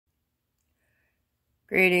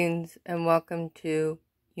Greetings and welcome to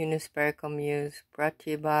Unispherical Muse, brought to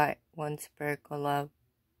you by One Spherical Love.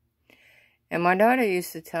 And my daughter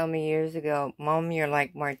used to tell me years ago, Mom, you're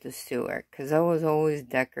like Martha Stewart, because I was always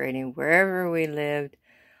decorating wherever we lived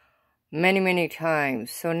many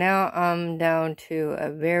times. So now I'm down to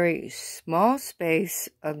a very small space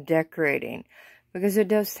of decorating, because it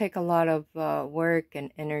does take a lot of work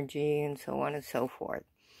and energy and so on and so forth.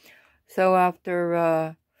 So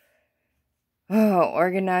after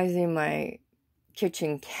organizing my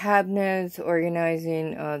kitchen cabinets,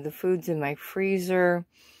 organizing the foods in my freezer,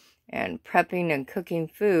 and prepping and cooking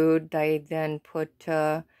food, I then put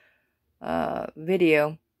video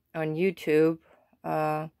on YouTube,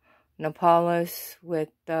 Nepalis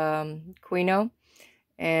with quinoa,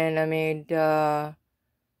 and I made the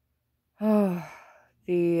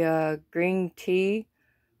green tea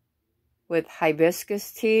with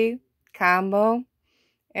hibiscus tea combo,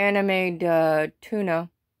 and I made tuna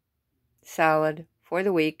salad for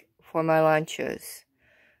the week for my lunches.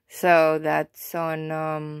 So that's on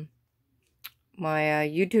my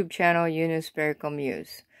YouTube channel, Unispherical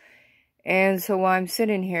Muse. And so while I'm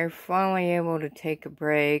sitting here, finally able to take a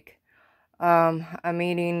break, I'm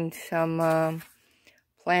eating some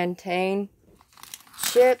plantain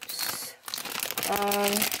chips.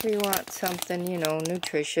 We want something,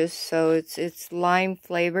 nutritious. So it's lime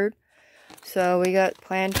flavored. So we got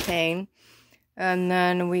plantain. And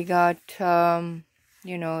then we got,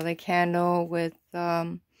 the candle with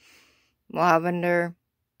lavender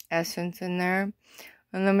essence in there.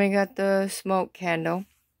 And then we got the smoke candle.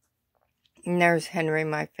 And there's Henry,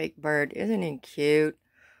 my fake bird. Isn't he cute?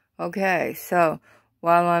 Okay, so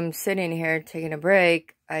while I'm sitting here taking a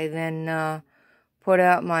break, I then put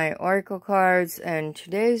out my oracle cards. And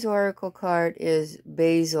today's oracle card is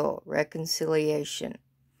Basil, Reconciliation.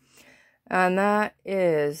 And that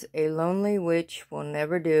is, a lonely witch will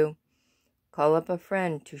never do. Call up a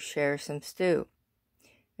friend to share some stew.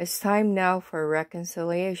 It's time now for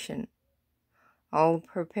reconciliation. I'll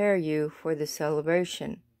prepare you for the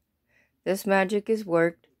celebration. This magic is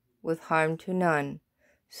worked with harm to none.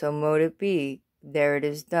 So mote it be, there it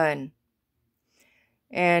is done.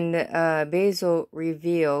 And Basil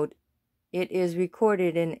revealed, it is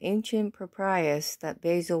recorded in ancient papyrus that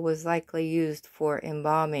basil was likely used for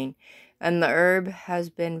embalming, and the herb has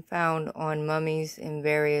been found on mummies in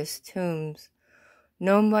various tombs.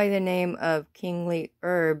 Known by the name of kingly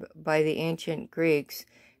herb by the ancient Greeks,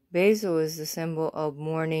 basil is the symbol of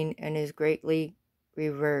mourning and is greatly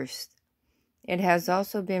reverenced. It has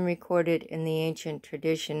also been recorded in the ancient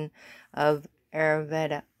tradition of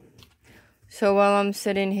Ayurveda. So while I'm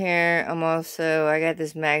sitting here, I got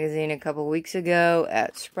this magazine a couple weeks ago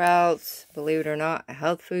at Sprouts, believe it or not, a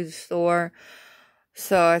health food store.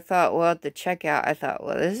 So I thought, well, at the checkout, that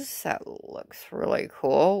looks really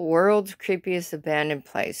cool. World's creepiest abandoned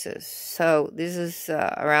places. So this is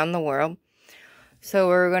around the world. So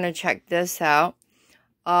we're going to check this out.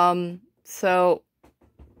 So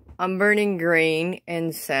I'm burning green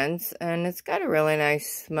incense, and it's got a really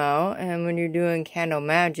nice smell. And when you're doing candle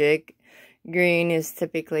magic, green is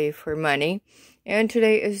typically for money. And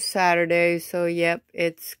today is Saturday, so yep,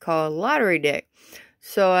 it's called Lottery Day.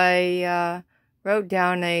 So I wrote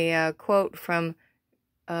down a quote from,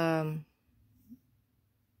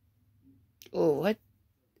 what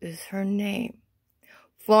is her name?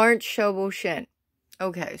 Florence Scovel Shinn.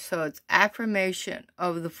 Okay, so it's affirmation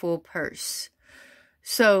of the full purse.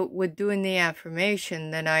 So with doing the affirmation,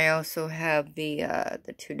 then I also have the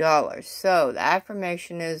 $2. So the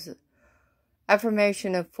affirmation is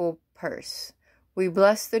affirmation of full purse. We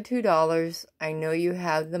bless the $2. I know you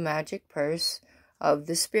have the magic purse of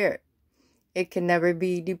the spirit. It can never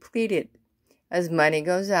be depleted. As money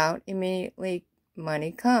goes out, immediately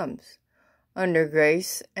money comes. Under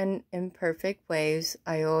grace and imperfect ways,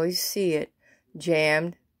 I always see it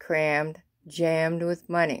jammed, crammed, jammed with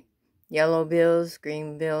money. Yellow bills,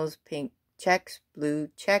 green bills, pink checks, blue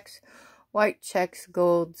checks, white checks,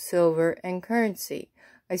 gold, silver, and currency.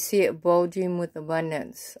 I see it bulging with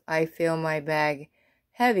abundance. I feel my bag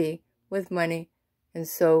heavy with money and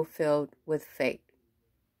so filled with faith.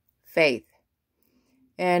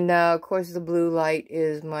 And of course the blue light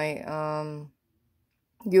is my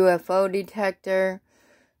UFO detector.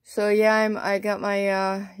 So yeah, I got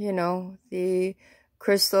my the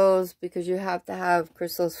crystals, because you have to have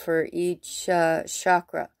crystals for each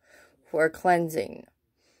chakra for cleansing.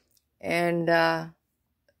 And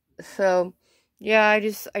so yeah,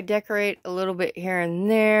 I decorate a little bit here and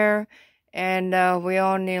there, and we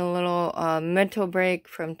all need a little mental break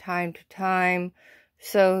from time to time.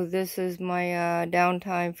 So this is my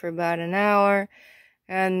downtime for about an hour,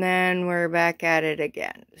 And then we're back at it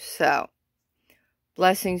again. So,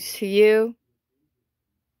 blessings to you.